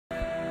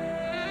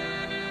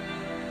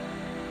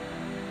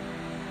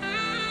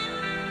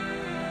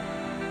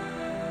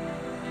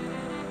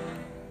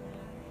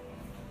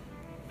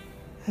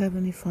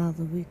Heavenly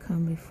Father, we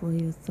come before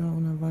your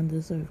throne of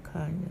undeserved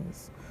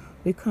kindness.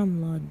 We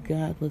come, Lord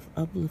God, with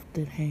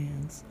uplifted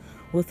hands,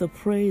 with a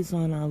praise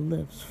on our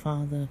lips,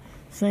 Father,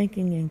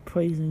 thanking and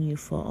praising you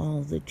for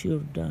all that you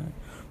have done,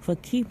 for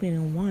keeping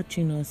and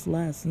watching us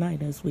last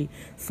night as we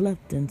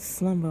slept in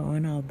slumber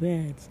on our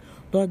beds.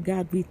 Lord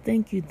God, we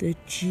thank you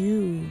that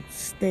you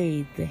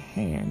stayed the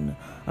hand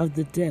of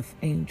the death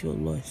angel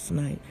last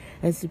night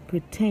as it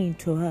pertained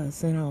to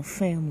us and our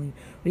family.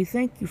 We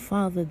thank you,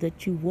 Father,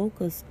 that you woke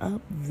us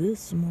up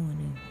this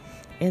morning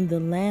in the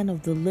land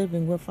of the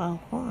living with our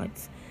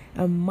hearts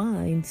and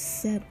minds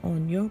set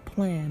on your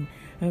plan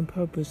and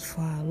purpose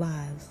for our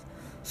lives.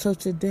 So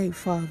today,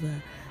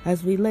 Father,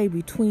 as we lay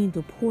between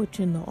the porch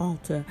and the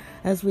altar,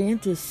 as we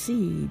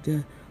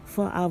intercede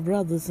for our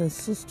brothers and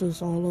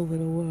sisters all over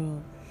the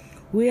world,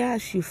 we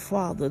ask you,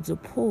 Father, to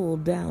pull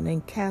down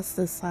and cast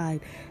aside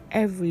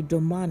every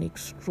demonic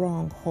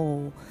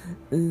stronghold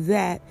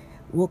that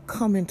will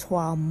come into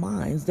our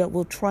minds, that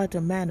will try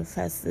to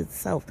manifest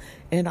itself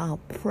in our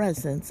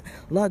presence.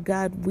 Lord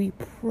God, we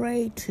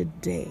pray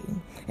today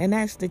and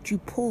ask that you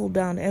pull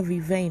down every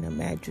vain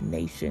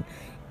imagination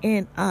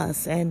in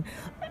us and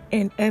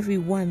in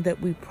everyone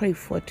that we pray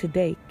for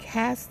today.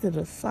 Cast it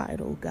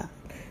aside, oh God,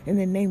 in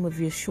the name of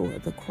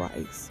Yeshua the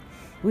Christ.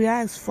 We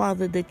ask,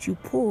 Father, that you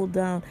pull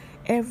down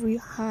every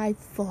high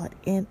thought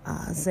in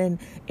us and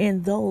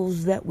in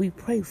those that we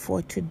pray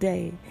for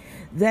today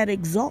that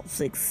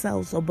exalts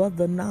itself above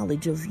the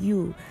knowledge of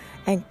you,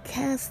 and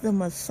cast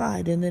them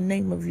aside in the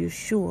name of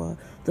Yeshua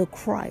the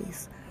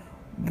Christ.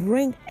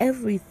 Bring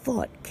every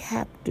thought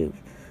captive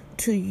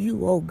to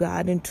you, O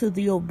God, and to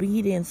the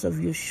obedience of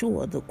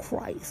Yeshua the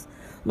Christ.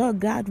 Lord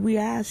God, we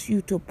ask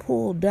you to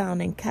pull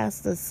down and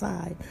cast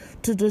aside,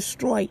 to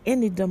destroy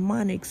any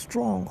demonic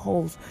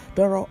strongholds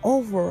that are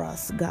over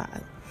us,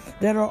 God,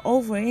 that are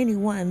over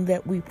anyone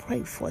that we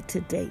pray for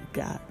today,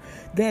 God,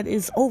 that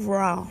is over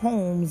our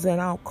homes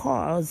and our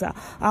cars,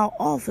 our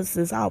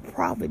offices, our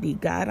property,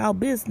 God, our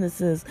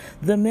businesses,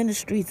 the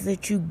ministries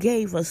that you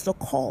gave us, the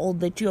call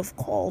that you have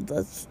called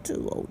us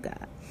to, oh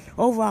God,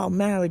 over our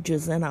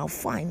marriages and our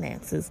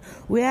finances.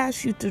 We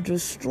ask you to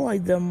destroy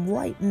them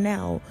right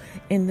now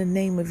in the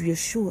name of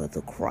Yeshua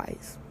the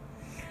Christ.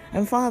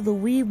 And Father,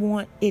 we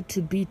want it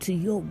to be to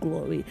your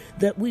glory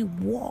that we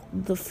walk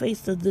the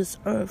face of this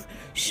earth,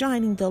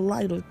 shining the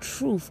light of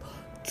truth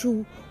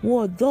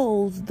toward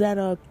those that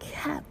are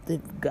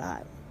captive,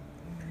 God.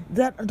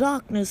 That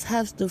darkness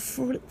has to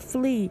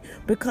flee,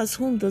 because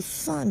whom the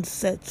Son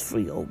sets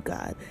free, oh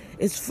God,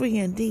 is free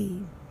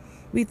indeed.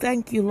 We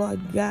thank you,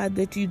 Lord God,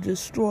 that you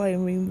destroy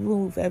and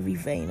remove every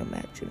vain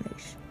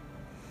imagination.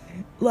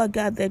 Lord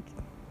God, that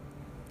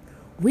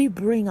we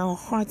bring our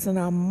hearts and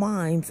our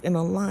minds in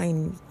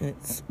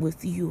alignment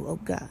with you, oh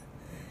God.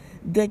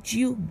 That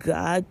you,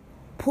 God,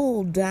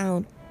 pull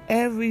down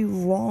every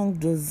wrong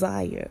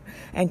desire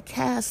and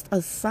cast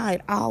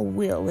aside our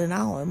will and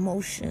our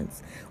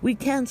emotions. We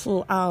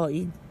cancel our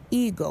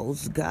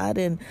egos, God,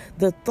 and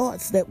the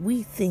thoughts that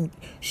we think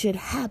should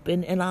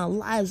happen in our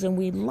lives, and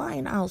we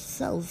line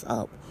ourselves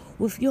up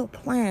with your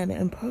plan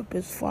and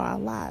purpose for our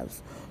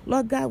lives.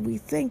 Lord God, we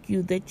thank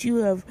you that you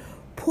have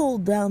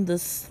pulled down the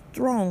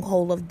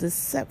stronghold of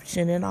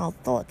deception in our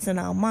thoughts and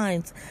our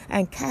minds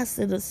and cast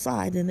it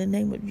aside in the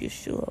name of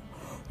Yeshua.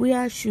 We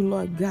ask you,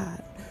 Lord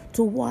God,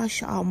 to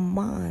wash our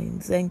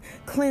minds and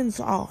cleanse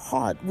our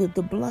heart with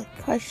the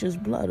precious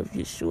blood of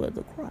Yeshua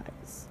the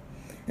Christ.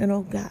 And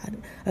oh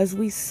God, as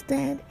we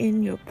stand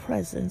in your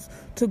presence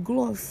to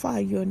glorify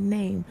your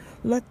name,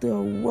 let the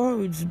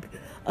words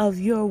of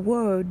your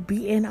word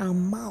be in our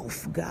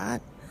mouth,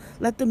 God.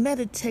 Let the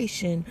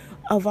meditation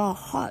of our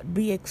heart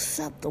be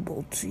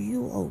acceptable to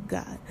you, oh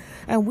God.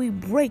 And we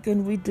break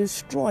and we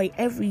destroy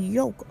every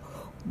yoke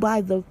by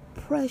the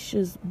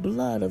precious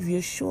blood of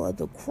Yeshua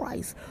the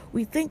Christ.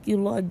 We thank you,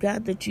 Lord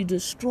God, that you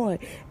destroy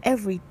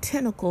every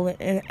tentacle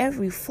and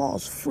every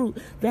false fruit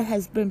that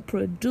has been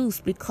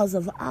produced because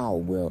of our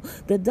will,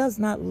 that does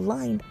not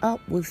line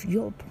up with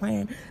your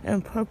plan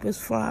and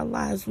purpose for our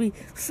lives. We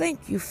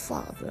thank you,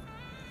 Father,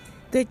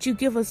 that you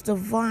give us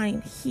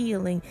divine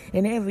healing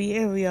in every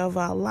area of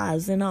our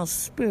lives, in our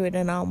spirit,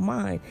 in our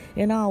mind,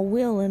 in our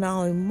will, in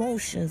our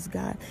emotions,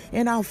 God,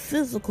 in our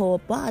physical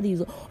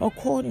bodies,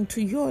 according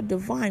to your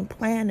divine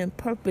plan and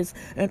purpose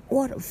and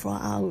order for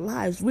our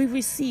lives. We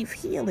receive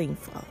healing,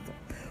 Father.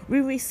 We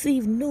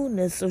receive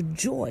newness of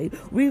joy.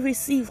 We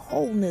receive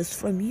wholeness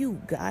from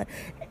you, God.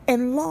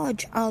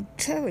 Enlarge our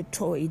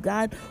territory,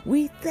 God.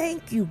 We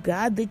thank you,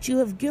 God, that you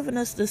have given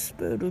us the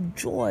spirit of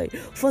joy,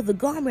 for the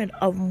garment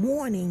of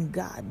mourning,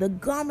 God, the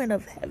garment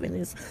of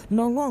heaviness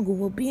no longer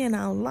will be in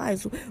our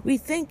lives. We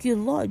thank you,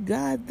 Lord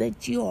God,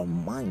 that you are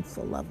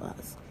mindful of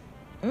us,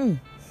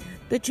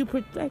 that you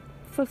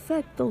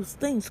perfect those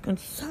things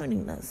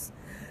concerning us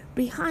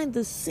behind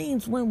the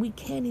scenes when we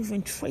can't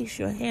even trace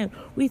your hand.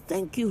 We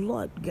thank you,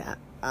 Lord God,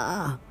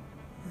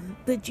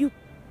 that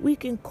we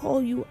can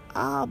call you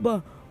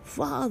Abba,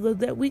 Father,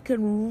 that we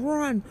can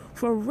run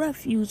for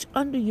refuge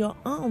under your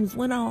arms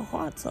when our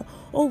hearts are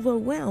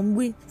overwhelmed.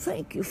 We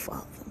thank you,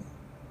 Father,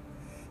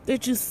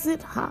 that you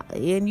sit high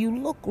and you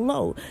look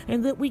low,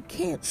 and that we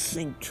can't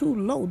sink too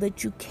low,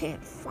 that you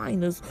can't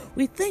find us.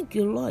 We thank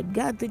you, Lord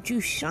God, that you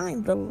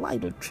shine the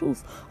light of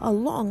truth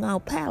along our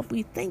path.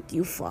 We thank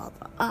you,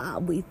 Father.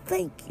 We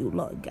thank you,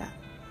 Lord God,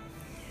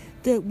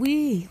 that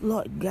we,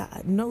 Lord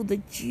God, know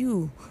that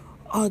you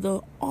are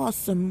the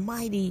awesome,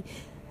 mighty,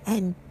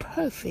 and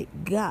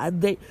perfect God,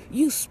 that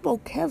you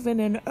spoke heaven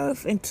and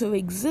earth into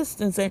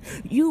existence, and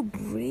you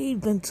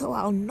breathed into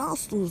our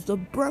nostrils the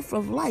breath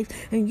of life,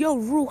 and your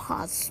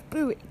Ruach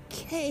Spirit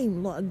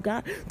came, Lord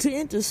God, to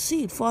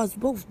intercede for us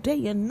both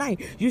day and night.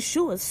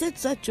 Yeshua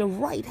sits at your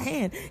right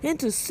hand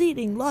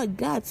interceding, Lord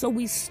God, so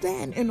we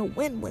stand in a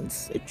win-win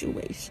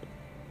situation.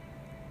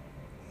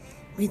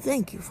 We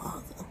thank you,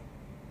 Father,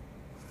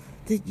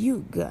 that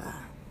you, God,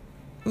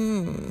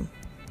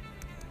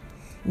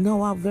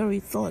 know our very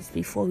thoughts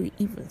before we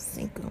even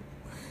think them,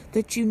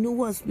 that you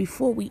knew us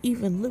before we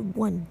even lived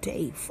one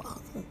day,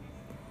 Father.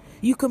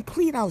 You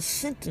complete our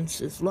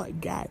sentences, Lord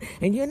God,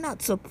 and you're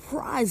not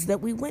surprised that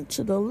we went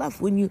to the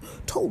left when you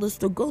told us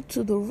to go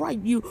to the right.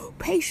 You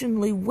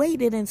patiently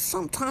waited, and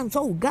sometimes,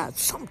 oh God,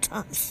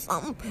 sometimes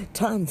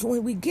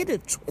when we get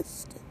it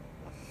twisted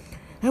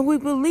and we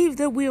believe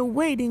that we are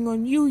waiting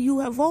on you,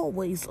 you have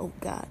always, oh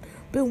God,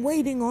 been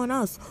waiting on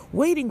us,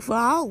 waiting for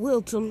our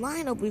will to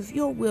line up with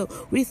your will.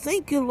 We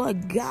thank you,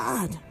 Lord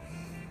God,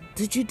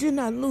 that you did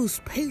not lose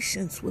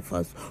patience with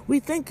us. We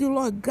thank you,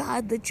 Lord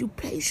God, that you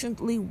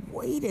patiently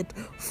waited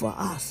for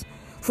us.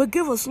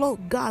 Forgive us,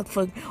 Lord God,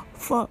 for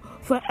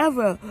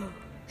forever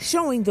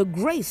showing the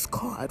grace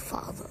card,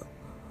 Father,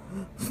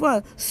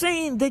 for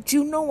saying that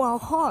you know our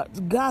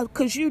hearts, God,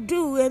 because you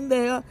do, and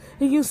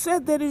you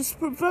said that it's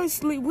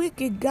perversely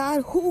wicked,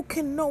 God. Who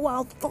can know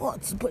our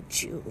thoughts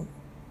but you?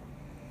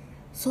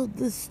 So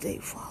this day,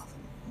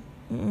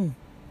 Father,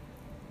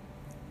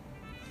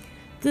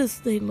 this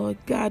day, Lord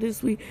God,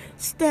 as we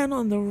stand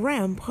on the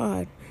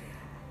rampart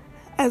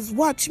as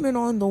watchmen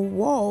on the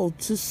wall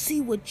to see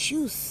what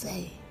you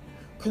say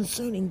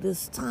concerning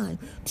this time,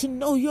 to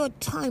know your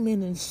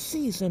timing and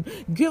season,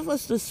 give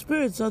us the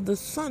spirits of the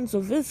sons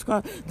of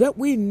Issachar, that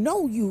we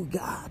know you,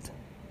 God.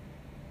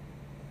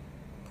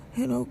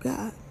 And oh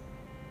God,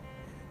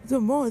 the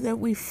more that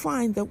we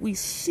find that we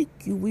seek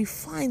you, we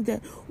find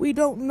that we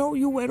don't know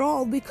you at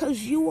all,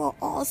 because you are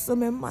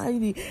awesome and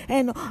mighty,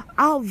 and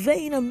our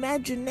vain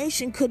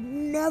imagination could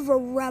never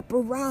wrap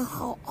around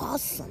how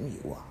awesome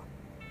you are.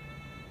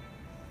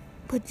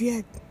 But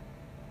yet,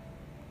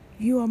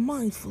 you are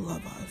mindful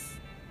of us.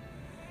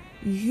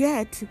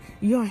 Yet,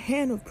 your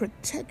hand of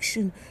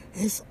protection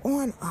is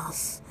on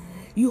us.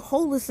 You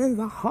hold us in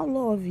the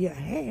hollow of your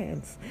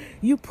hands.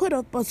 You put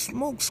up a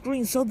smoke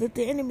screen so that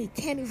the enemy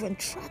can't even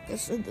track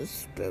us in the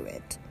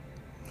spirit.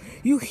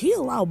 You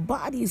heal our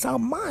bodies, our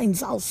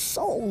minds, our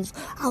souls,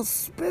 our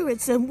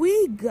spirits, and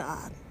we,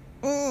 God,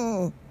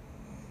 the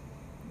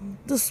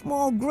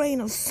small grain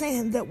of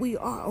sand that we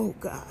are, oh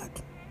God.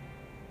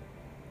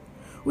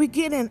 We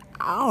get in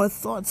our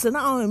thoughts and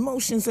our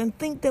emotions and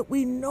think that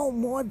we know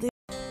more than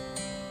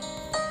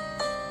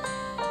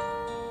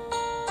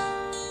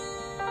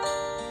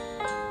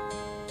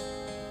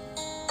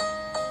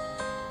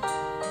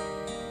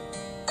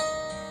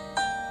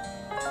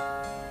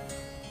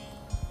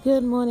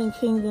Good morning,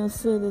 Kingdom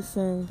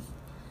citizens.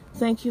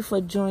 Thank you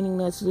for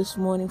joining us this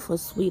morning for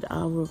Sweet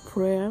Hour of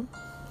Prayer.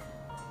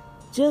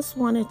 Just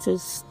wanted to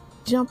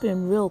jump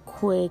in real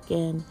quick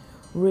and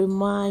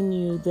remind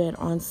you that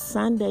on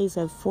Sundays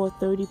at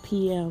 4:30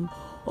 p.m.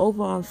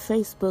 over on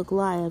Facebook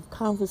Live,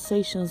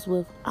 Conversations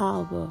with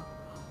Abba,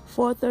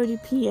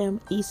 4:30 p.m.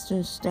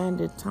 Eastern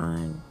Standard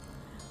Time.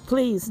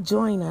 Please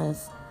join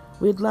us.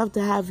 We'd love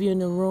to have you in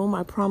the room.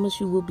 I promise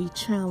you will be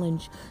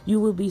challenged.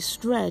 You will be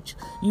stretched.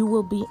 You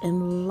will be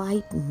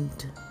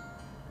enlightened.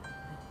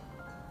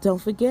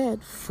 Don't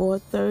forget,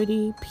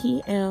 4:30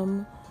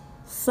 p.m.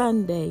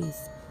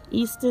 Sundays,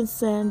 Eastern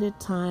Standard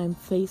Time,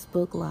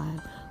 Facebook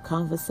Live,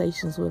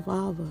 Conversations with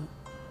Abba.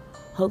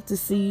 Hope to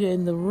see you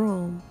in the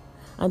room.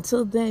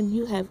 Until then,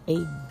 you have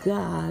a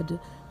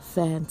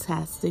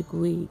God-fantastic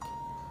week.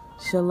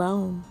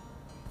 Shalom.